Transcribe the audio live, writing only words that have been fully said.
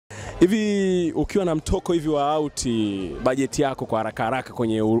Hivi ukiwa na mtoko hivi wa auti, bajeti yako kwa haraka haraka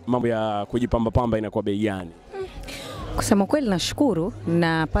kwenye mambo ya kujipamba pamba inakuwa bei gani? Kusema kweli nashukuru,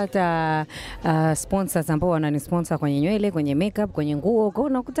 napata sponsors ambao wananisponsor kwenye nywele, kwenye makeup, kwenye nguo. Kwa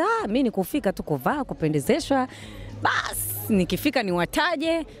unakuta mimi ni kufika tu kuvaa, kupendezeshwa, basi nikifika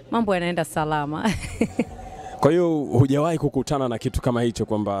niwataje, mambo yanaenda salama. Kwa hiyo hujawahi kukutana na kitu kama hicho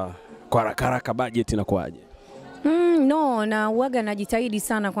kwamba kwa haraka haraka budget inakuaje? No, na uwaga najitahidi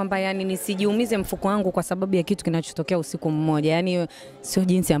sana kwamba yani nisijiumize mfuko wangu kwa sababu ya kitu kinachotokea usiku mmoja. Yani sio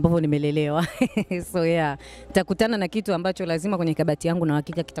jinsi ambavyo nimelelewa. So yeah, nitakutana na kitu ambacho lazima kwenye kabati yangu na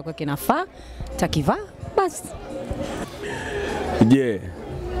hakika kitakuwa kinafaa, takivaa basi. Je,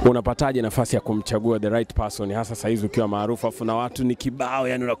 unapataje nafasi ya kumchagua the right person hasa saa hizi ukiwa maarufu afu na watu ni kibao,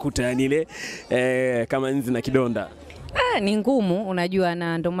 yani unakuta yani ile kama nzi na kidonda? Ni ngumu, unajua,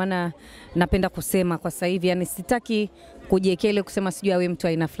 na ndio maana napenda kusema kwa sasa hivi, yani sitaki kujiekele kusema sijui awe mtu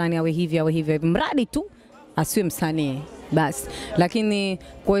aina fulani awe hivi, mradi tu asiwe msanii basi. Lakini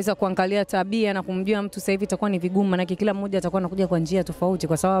kuweza kuangalia tabia na kumjua mtu sasa hivi itakuwa ni vigumu, maana kila mmoja atakuwa anakuja kwa njia tofauti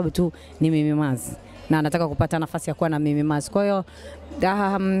kwa sababu tu ni mimimazi na anataka kupata nafasi ya kuwa na mimimazi. Kwa hiyo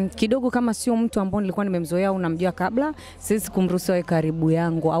kidogo kama sio mtu ambao nilikuwa nimemzoea au namjua kabla, siwezi kumruhusu awe karibu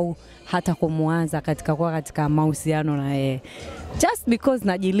yangu au hata kumuanza katika mahusiano na yeye. Just because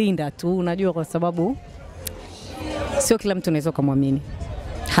najilinda tu, unajua, kwa sababu sio kila mtu anaweza kumwamini.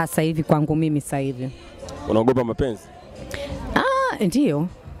 Hasa hivi kwangu mimi sasa hivi. Unaogopa mapenzi? Ndio.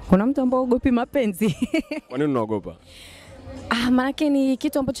 Kuna mtu ambaye ogopi mapenzi. Kwa nini unaogopa? Maana ni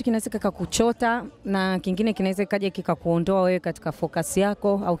kitu ambacho kinaweza kikakuchota na kingine kinaweza kaja kikakuondoa wewe katika focus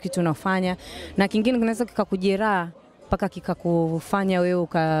yako au kitu unafanya, na kingine kinaweza kikakujeraha mpaka kikakufanya wewe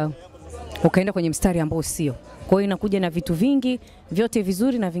ukaenda kwenye mstari ambao sio. Kwa hiyo inakuja na vitu vingi, vyote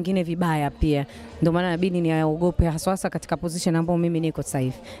vizuri na vingine vibaya pia. Ndio maana inabidi niogope hasa katika position ambayo mimi niko sasa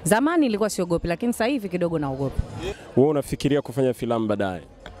hivi. Zamani nilikuwa siogopi, lakini sasa hivi kidogo naogopa. Wewe unafikiria kufanya filamu baadaye?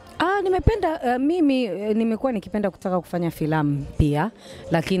 Nimependa mimi nimekuwa nikipenda kutaka kufanya filamu pia,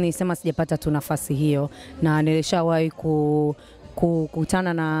 lakini sema sijapata tu nafasi hiyo, na nilishawahi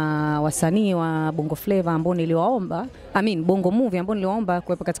kukutana na wasanii wa Bongo Flava ambao niliwaomba, Bongo Movie ambao niliwaomba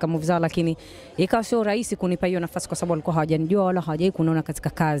kuwepo katika movie zao, lakini ikawa sio rahisi kunipa hiyo nafasi kwa sababu walikuwa hawajanijua wala hawajai kuniona katika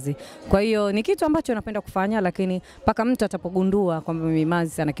kazi. Kwa hiyo ni kitu ambacho napenda kufanya, lakini paka mtu atapogundua kwamba mimi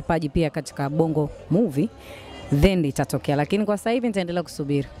Mazi ana kipaji pia katika Bongo Movie, then itatokea, lakini kwa sasa hivi nitaendelea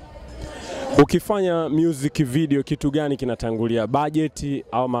kusubiri. Ukifanya music video, kitu gani kinatangulia, budget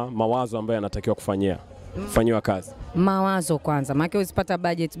au mawazo ambayo yanatakiwa kufanyiwa kazi? Mawazo kwanza, maana usipata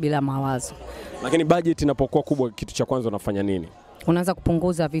budget bila mawazo. Lakini budget inapokuwa kubwa, kitu cha kwanza unafanya nini? Unaanza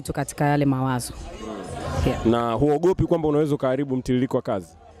kupunguza vitu katika yale mawazo. Yeah. Na huogopi kwamba unaweza kuharibu mtiririko wa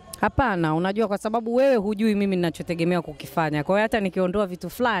kazi? Hapana, unajua, kwa sababu wewe hujui mimi ninachotegemea kukifanya. Kwa hiyo hata nikiondoa vitu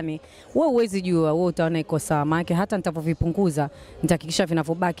fulani, wewe huwezi jua, wewe utaona iko sawa. Maana hata nitapovipunguza, nitahakikisha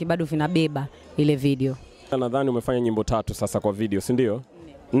vinavobaki bado vinabeba ile video. Nadhani umefanya nyimbo 3 sasa kwa video, si ndio?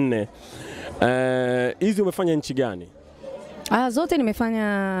 4. Hizi umefanya nchi gani? Zote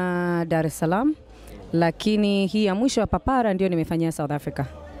nimefanya Dar es Salaam, lakini hii ya mwisho ya Papara ndio nimefanyia South Africa.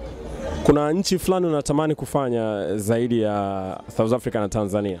 Kuna nchi fulani unatamani kufanya zaidi ya South Africa na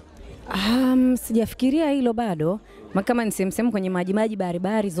Tanzania? Sijafikiria hilo bado. Kama ni sehemu kwenye maji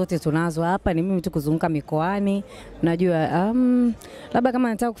bahari zote tunazo hapa, ni mimi tu kuzunguka mikoani. Unajua, labda kama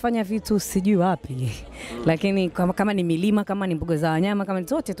nataka kufanya vitu sijui wapi. Lakini kama ni milima, kama ni mbuga za wanyama, kama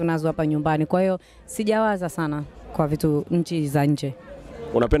zote tunazo hapa nyumbani. Kwa hiyo sijawaza sana kwa vitu nchi za nje.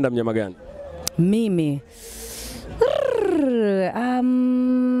 Unapenda mnyama gani? Mimi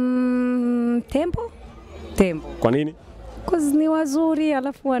tembo. Kwa nini? Cause ni wazuri,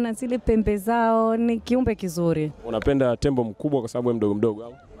 alafu wana zile pembe zao, ni kiumbe kizuri. Unapenda tembo mkubwa kwa sababu mdogo mdogo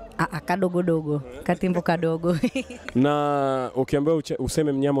au? Kadogo, katembo kadogo. Na ukiambiwa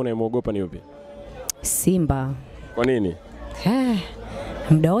useme mnyama unayemwogopa ni yupi? Simba. Kwa nini?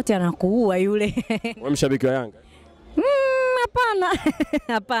 Muda wote anakuua yule. Wewe mshabiki wa Yanga?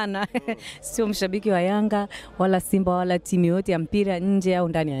 Hapana. Sio mshabiki wa Yanga wala Simba wala timu yote ya mpira nje au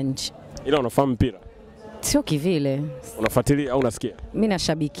ndani ya nchi. Ila unafahamu mpira? Sio kivile. Unafuatilia au unasikia? Mimi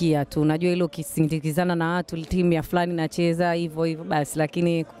nashabikia tu. Unajua ile ukisindikizana na watu timu ya fulani nacheza hivyo basi,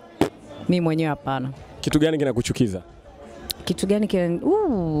 lakini mimi mwenyewe hapana. Kitu gani kinakuchukiza? Kitu gani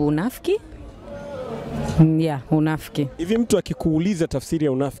unafiki? Unafiki. Hivi mtu akikuuliza tafsiri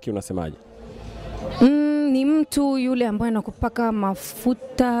ya unafiki unasemaje? Ni mtu yule ambaye anakupaka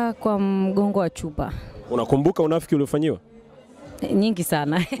mafuta kwa mgongo wa chupa. Unakumbuka unafiki uliofanyiwa? Nyingi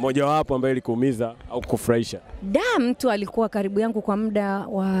sana. Moja wapo ambaye ilikuumiza au kukufurahisha? Mtu alikuwa karibu yangu kwa muda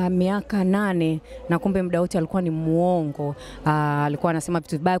wa miaka 8 na kumbe muda wote alikuwa ni muongo. Alikuwa anasema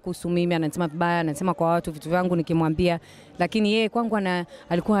vitu vibaya kuhusu mimi, anasema vibaya, anasema kwa watu vitu vyangu nikimwambia, lakini yeye kwangu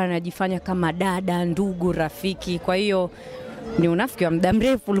alikuwa anajifanya kama dada, ndugu, rafiki. Kwa hiyo ni unafiki wa muda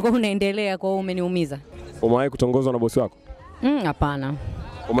mrefu ulikuwa unaendelea, kwa hiyo umeniumiza. Umewahi kutongozwa na bosi wako? Hapana.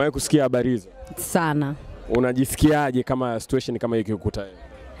 Umewahi kusikia habari hizo? Sana. Unajisikiaje kama situation kama hii ikikukuta?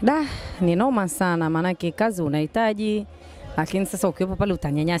 Ni noma sana, maanake kazi unahitaji, lakini sasa ukiwepo pale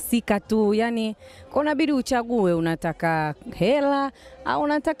utanyanyasika tu. Yani kwa unabidi uchague, unataka hela au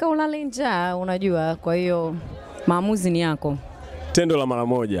unataka ulale njaa, unajua. Kwa hiyo maamuzi ni yako. Tendo la mara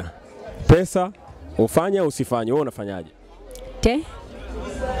moja, pesa ufanye au usifanye, wewe unafanyaje?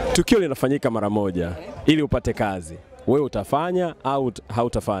 Tukio linafanyika mara moja ili upate kazi, wewe utafanya au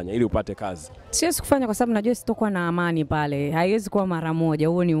hautafanya ili upate kazi? Siwezi kufanya kwa sababu najua sitakuwa na amani pale. Haiwezi kuwa mara moja,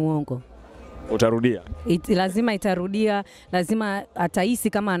 huo ni uongo. Utarudia? Lazima itarudia, lazima atahisi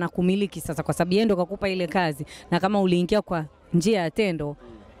kama anakumiliki sasa, kwa sababu yeye ndo kakupa ile kazi, na kama uliingia kwa njia ya tendo,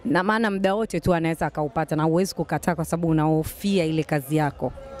 na maana muda wote tu anaweza akaupata, na huwezi kukataa kwa sababu unahofia ile kazi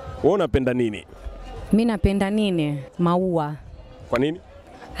yako. Wewe unapenda nini? Mimi napenda nini? Maua. Kwa nini?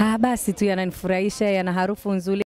 Basi tu yananifurahisha, yana harufu nzuri.